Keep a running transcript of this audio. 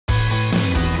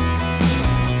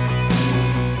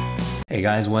Hey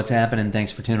guys, what's happening?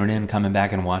 Thanks for tuning in, coming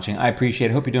back and watching. I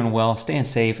appreciate it. Hope you're doing well, staying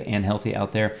safe and healthy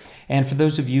out there. And for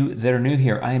those of you that are new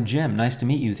here, I am Jim. Nice to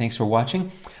meet you. Thanks for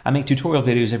watching. I make tutorial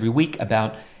videos every week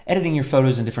about editing your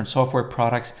photos in different software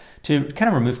products to kind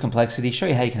of remove complexity, show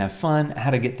you how you can have fun,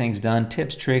 how to get things done,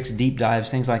 tips, tricks, deep dives,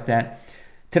 things like that.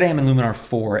 Today I'm in Luminar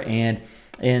 4, and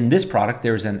in this product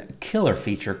there's a killer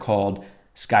feature called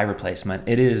sky replacement.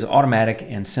 It is automatic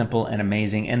and simple and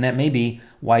amazing, and that may be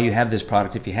why you have this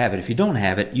product if you have it. If you don't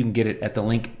have it, you can get it at the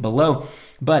link below.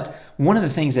 But one of the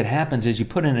things that happens is you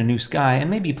put in a new sky, and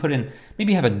maybe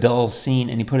you have a dull scene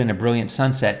and you put in a brilliant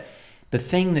sunset. The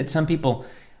thing that some people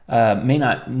may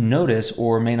not notice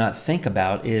or may not think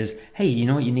about is, hey, you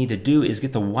know what you need to do is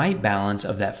get the white balance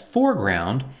of that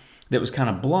foreground that was kind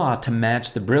of blah to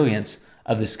match the brilliance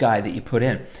of the sky that you put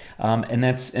in. And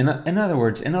that's, in other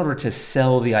words, in order to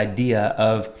sell the idea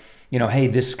of, you know, hey,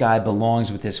 this sky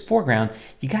belongs with this foreground,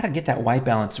 you got to get that white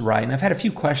balance right. And I've had a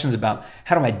few questions about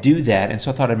how do I do that, and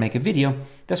so I thought I'd make a video.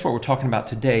 That's what we're talking about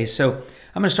today. So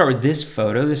I'm going to start with this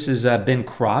photo. This has been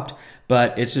cropped,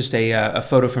 but it's just a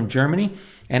photo from Germany.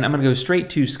 And I'm going to go straight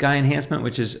to sky enhancement,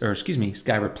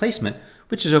 sky replacement,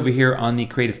 which is over here on the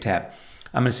creative tab.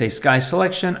 I'm going to say sky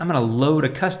selection. I'm going to load a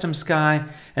custom sky,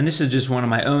 and this is just one of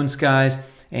my own skies,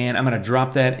 and I'm going to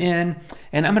drop that in,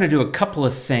 and I'm going to do a couple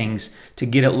of things to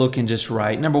get it looking just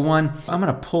right. Number one, I'm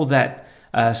going to pull that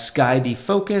sky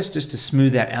defocus just to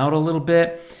smooth that out a little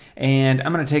bit, and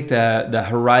I'm going to take the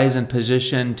horizon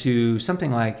position to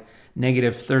something like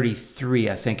 -33,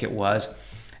 I think it was,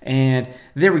 and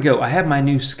there we go. I have my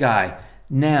new sky.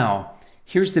 Now,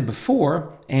 here's the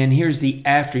before, and here's the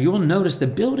after. You will notice the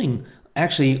building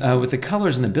actually, with the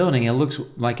colors in the building, it looks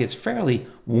like it's fairly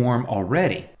warm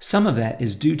already. Some of that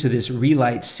is due to this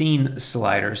relight scene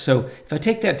slider. So if I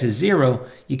take that to 0,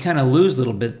 you kind of lose a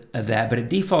little bit of that, but it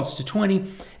defaults to 20.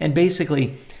 And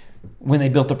basically, when they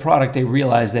built the product, they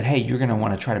realized that, hey, you're going to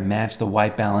want to try to match the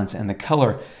white balance and the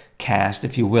color cast,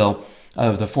 if you will,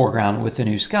 of the foreground with the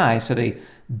new sky. So they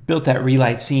built that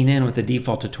relight scene in with the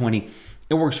default to 20.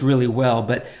 It works really well,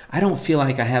 but I don't feel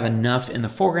like I have enough in the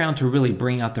foreground to really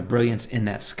bring out the brilliance in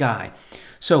that sky.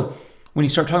 So when you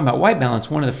start talking about white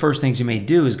balance, one of the first things you may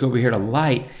do is go over here to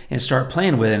light and start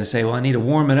playing with it and say, well, I need to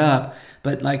warm it up.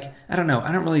 But like, I don't know,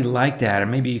 I don't really like that. Or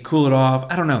maybe you cool it off.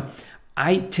 I don't know.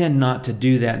 I tend not to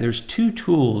do that. There's two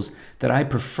tools that I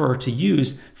prefer to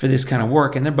use for this kind of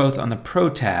work, and they're both on the Pro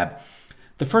tab.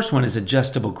 The first one is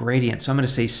adjustable gradient. So I'm going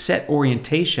to say set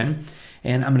orientation.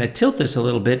 And I'm going to tilt this a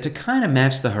little bit to kind of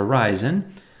match the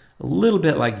horizon, a little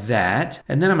bit like that.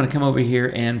 And then I'm going to come over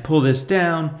here and pull this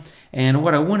down. And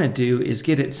what I want to do is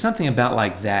get it something about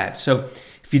like that. So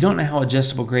if you don't know how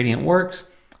adjustable gradient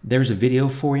works, there's a video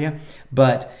for you.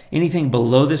 But anything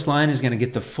below this line is going to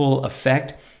get the full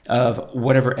effect of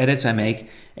whatever edits I make.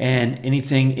 And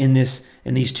anything in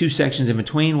these two sections in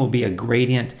between will be a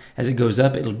gradient. As it goes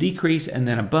up, it'll decrease. And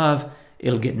then above,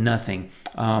 it'll get nothing.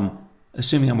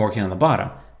 Assuming I'm working on the bottom.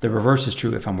 The reverse is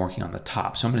true if I'm working on the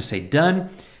top. So I'm going to say done.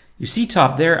 You see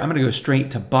top there, I'm going to go straight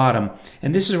to bottom.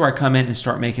 And this is where I come in and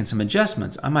start making some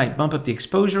adjustments. I might bump up the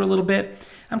exposure a little bit.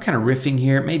 I'm kind of riffing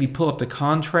here. Maybe pull up the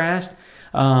contrast.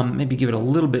 Maybe give it a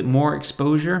little bit more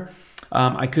exposure.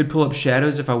 I could pull up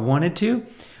shadows if I wanted to.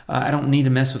 I don't need to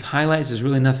mess with highlights. There's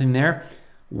really nothing there.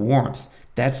 Warmth.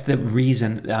 That's the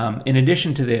reason. In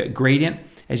addition to the gradient,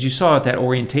 as you saw at that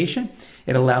orientation,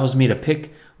 it allows me to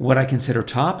pick what I consider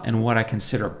top and what I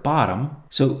consider bottom.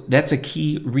 So that's a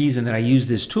key reason that I use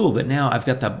this tool. But now I've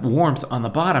got the warmth on the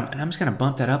bottom, and I'm just going to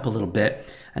bump that up a little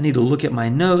bit. I need to look at my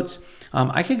notes.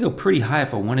 I could go pretty high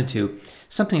if I wanted to,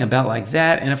 something about like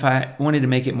that. And if I wanted to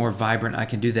make it more vibrant, I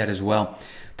can do that as well.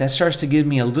 That starts to give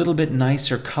me a little bit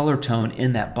nicer color tone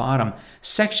in that bottom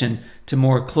section to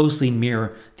more closely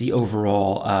mirror the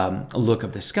overall look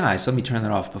of the sky. So let me turn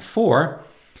that off before.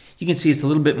 You can see it's a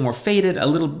little bit more faded, a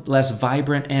little less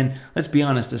vibrant, and let's be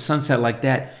honest, a sunset like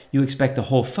that, you expect the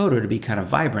whole photo to be kind of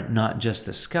vibrant, not just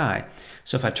the sky.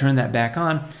 So if I turn that back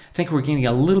on, I think we're getting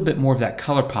a little bit more of that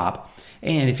color pop.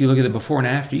 And if you look at the before and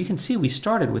after, you can see we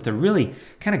started with a really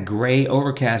kind of gray,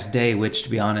 overcast day, which, to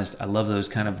be honest, I love those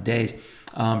kind of days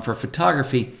for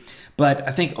photography. But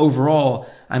I think overall,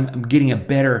 I'm getting a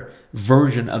better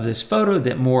version of this photo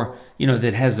that more,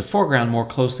 that has the foreground more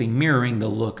closely mirroring the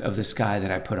look of the sky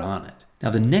that I put on it. Now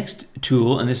the next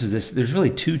tool, and there's really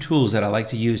two tools that I like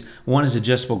to use. One is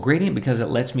adjustable gradient because it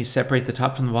lets me separate the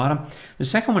top from the bottom. The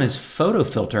second one is photo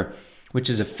filter, which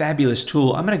is a fabulous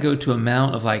tool. I'm going to go to an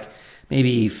amount of like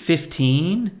maybe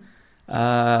 15,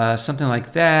 something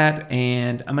like that,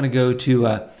 and I'm going to go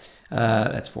to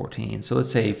that's 14. So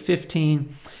let's say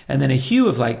 15, and then a hue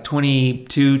of like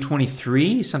 22,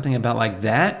 23, something about like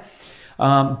that.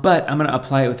 but I'm going to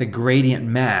apply it with a gradient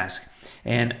mask.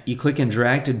 And you click and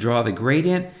drag to draw the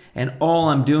gradient, and all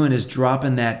I'm doing is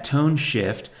dropping that tone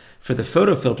shift for the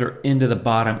photo filter into the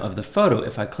bottom of the photo.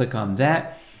 If I click on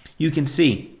that, you can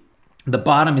see the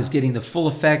bottom is getting the full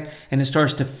effect, and it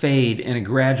starts to fade in a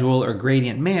gradual or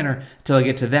gradient manner until I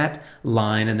get to that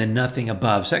line and then nothing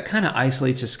above. So that kind of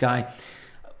isolates the sky.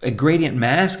 A gradient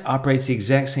mask operates the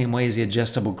exact same way as the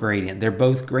adjustable gradient. They're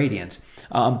both gradients.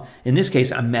 In this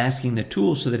case, I'm masking the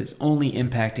tool so that it's only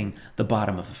impacting the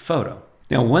bottom of the photo.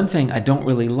 Now, one thing I don't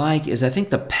really like is I think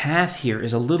the path here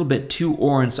is a little bit too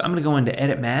orange. So I'm going to go into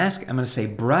Edit Mask. I'm going to say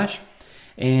Brush,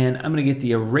 and I'm going to get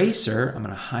the eraser. I'm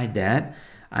going to hide that.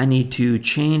 I need to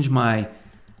change my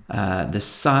the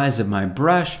size of my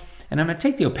brush, and I'm going to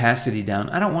take the opacity down.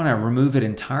 I don't want to remove it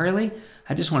entirely.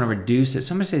 I just want to reduce it.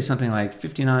 So I'm going to say something like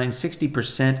 59,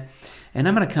 60%, and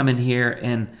I'm going to come in here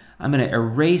and I'm going to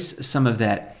erase some of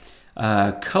that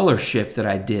color shift that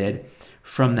I did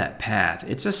from that path.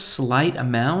 It's a slight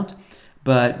amount,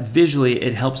 but visually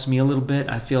it helps me a little bit.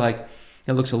 I feel like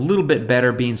it looks a little bit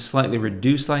better being slightly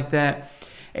reduced like that.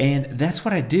 And that's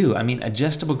what I do. I mean,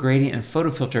 adjustable gradient and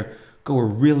photo filter go a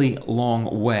really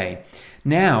long way.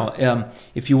 Now,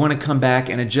 if you want to come back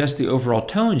and adjust the overall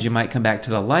tones, you might come back to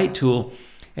the light tool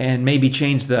and maybe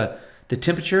change the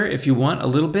temperature if you want a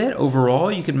little bit.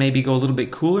 Overall, you could maybe go a little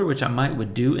bit cooler, which I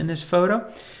would do in this photo.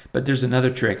 But there's another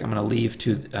trick I'm going to leave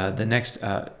to the next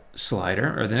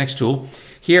slider, or the next tool.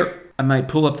 Here, I might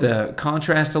pull up the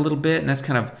contrast a little bit, and that's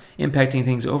kind of impacting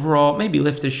things overall. Maybe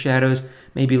lift the shadows,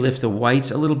 maybe lift the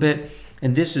whites a little bit.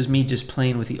 And this is me just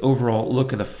playing with the overall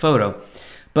look of the photo.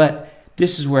 But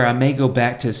this is where I may go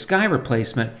back to sky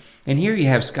replacement. And here you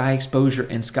have sky exposure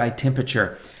and sky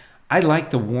temperature. I like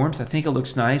the warmth. I think it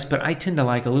looks nice, but I tend to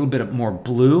like a little bit more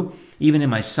blue, even in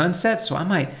my sunsets. So I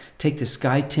might take the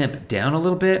sky temp down a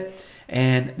little bit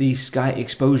and the sky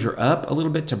exposure up a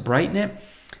little bit to brighten it.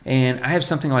 And I have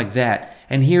something like that.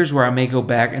 And here's where I may go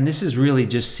back, and this is really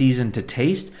just season to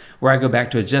taste, where I go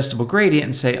back to adjustable gradient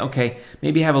and say, okay,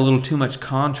 maybe I have a little too much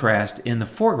contrast in the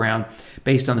foreground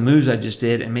based on the moves I just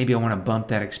did, and maybe I want to bump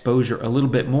that exposure a little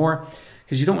bit more,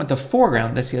 because you don't want the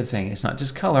foreground. That's the other thing. It's not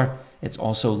just color, it's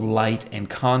also light and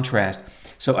contrast.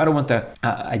 So I don't want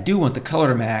I do want the color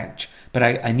to match, but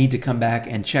I need to come back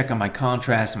and check on my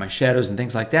contrast and my shadows and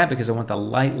things like that, because I want the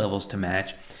light levels to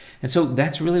match. And so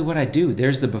that's really what I do.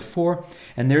 There's the before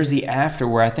and there's the after,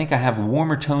 where I think I have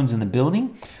warmer tones in the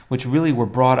building, which really were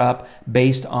brought up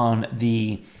based on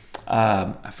the,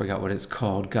 I forgot what it's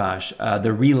called, gosh,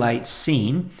 the relight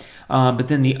scene. But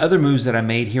then the other moves that I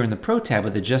made here in the Pro tab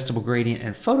with adjustable gradient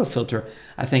and photo filter,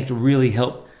 I think to really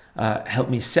help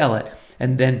me sell it.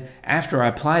 And then after I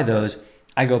apply those,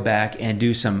 I go back and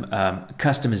do some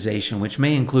customization, which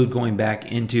may include going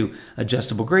back into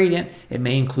adjustable gradient. It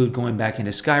may include going back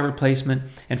into sky replacement.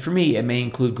 And for me, it may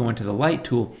include going to the light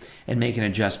tool and making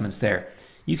adjustments there.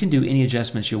 You can do any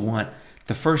adjustments you want.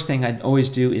 The first thing I always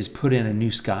do is put in a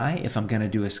new sky. If I'm going to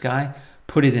do a sky,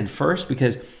 put it in first,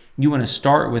 because you want to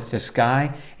start with the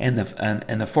sky and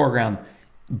the foreground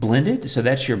blended. So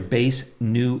that's your base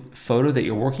new photo that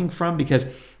you're working from, because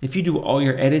if you do all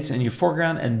your edits in your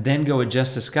foreground and then go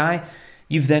adjust the sky,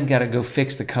 you've then got to go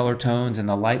fix the color tones and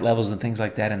the light levels and things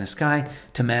like that in the sky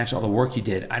to match all the work you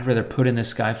did. I'd rather put in the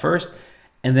sky first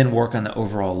and then work on the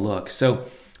overall look. So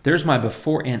there's my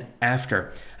before and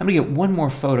after. I'm gonna get one more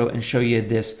photo and show you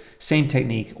this same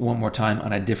technique one more time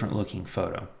on a different looking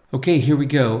photo. Okay, here we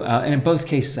go. And in both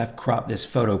cases, I've cropped this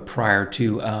photo prior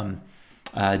to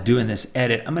doing this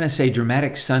edit. I'm going to say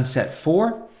Dramatic Sunset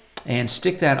 4 and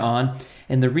stick that on.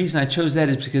 And the reason I chose that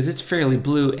is because it's fairly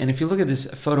blue. And if you look at this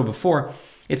photo before,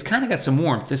 it's kind of got some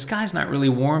warmth. The sky's not really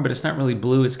warm, but it's not really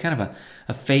blue. It's kind of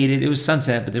a faded, it was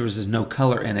sunset, but there was just no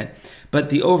color in it. But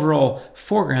the overall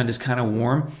foreground is kind of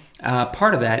warm.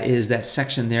 Part of that is that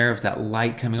section there of that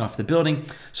light coming off the building.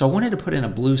 So I wanted to put in a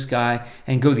blue sky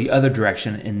and go the other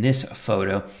direction in this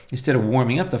photo. Instead of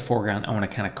warming up the foreground, I want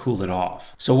to kind of cool it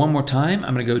off. So one more time,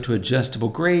 I'm going to go to adjustable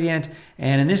gradient.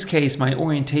 And in this case, my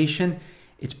orientation,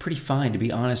 it's pretty fine, to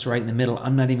be honest, right in the middle.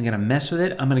 I'm not even going to mess with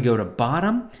it. I'm going to go to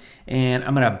bottom and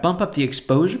I'm going to bump up the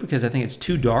exposure because I think it's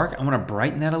too dark. I want to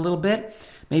brighten that a little bit.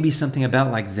 Maybe something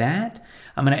about like that.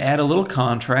 I'm going to add a little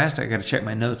contrast. I got to check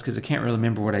my notes because I can't really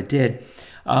remember what I did.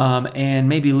 And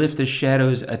maybe lift the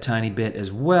shadows a tiny bit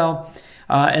as well.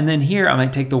 And then here I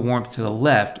might take the warmth to the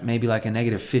left, maybe like a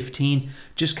 -15,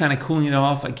 just kind of cooling it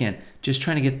off. Again, just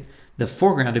trying to get the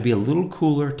foreground to be a little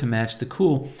cooler to match the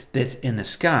cool that's in the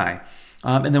sky.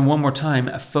 And then one more time,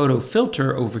 a photo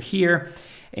filter over here.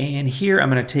 And here I'm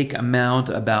going to take amount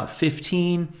about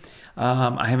 15.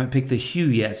 I haven't picked the hue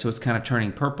yet, so it's kind of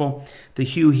turning purple. The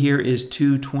hue here is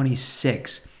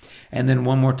 226. And then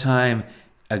one more time,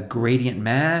 a gradient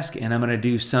mask, and I'm going to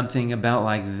do something about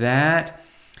like that,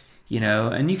 you know,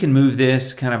 and you can move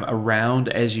this kind of around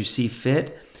as you see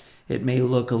fit. It may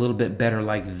look a little bit better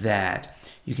like that.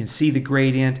 You can see the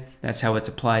gradient. That's how it's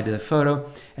applied to the photo,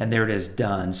 and there it is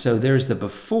done. So there's the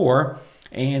before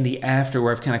and the after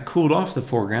where I've kind of cooled off the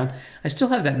foreground. I still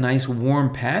have that nice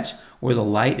warm patch where the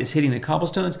light is hitting the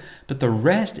cobblestones, but the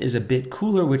rest is a bit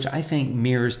cooler, which I think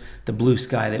mirrors the blue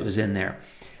sky that was in there.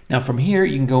 Now from here,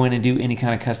 you can go in and do any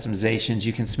kind of customizations.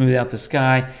 You can smooth out the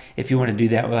sky if you want to do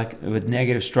that with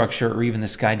negative structure or even the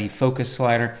sky defocus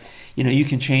slider. You know, you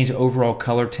can change overall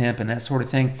color temp and that sort of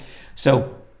thing.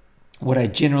 So what I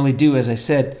generally do, as I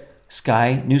said,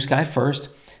 new sky first.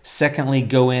 Secondly,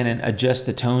 go in and adjust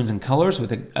the tones and colors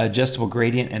with an adjustable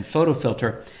gradient and photo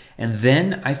filter. And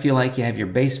then I feel like you have your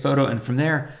base photo, and from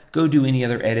there, go do any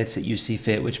other edits that you see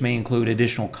fit, which may include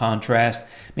additional contrast,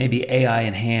 maybe AI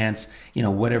enhance, you know,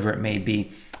 whatever it may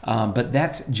be. But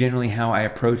that's generally how I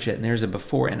approach it. And there's a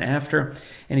before and after.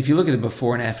 And if you look at the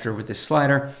before and after with this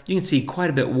slider, you can see quite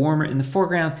a bit warmer in the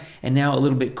foreground and now a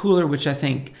little bit cooler, which I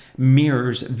think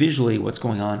mirrors visually what's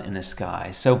going on in the sky.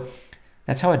 So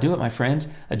that's how I do it, my friends.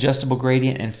 Adjustable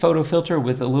gradient and photo filter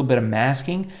with a little bit of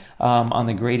masking on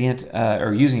the gradient,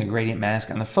 or using a gradient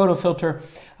mask on the photo filter.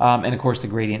 And of course, the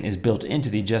gradient is built into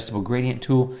the adjustable gradient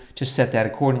tool. Just set that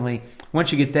accordingly.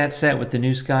 Once you get that set with the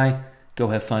new sky, go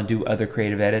have fun, do other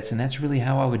creative edits, and that's really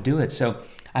how I would do it. So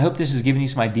I hope this has given you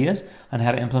some ideas on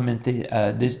how to implement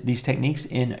these techniques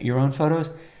in your own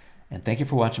photos. And thank you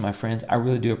for watching, my friends. I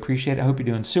really do appreciate it. I hope you're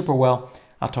doing super well.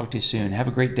 I'll talk to you soon. Have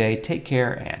a great day. Take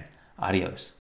care, and adios.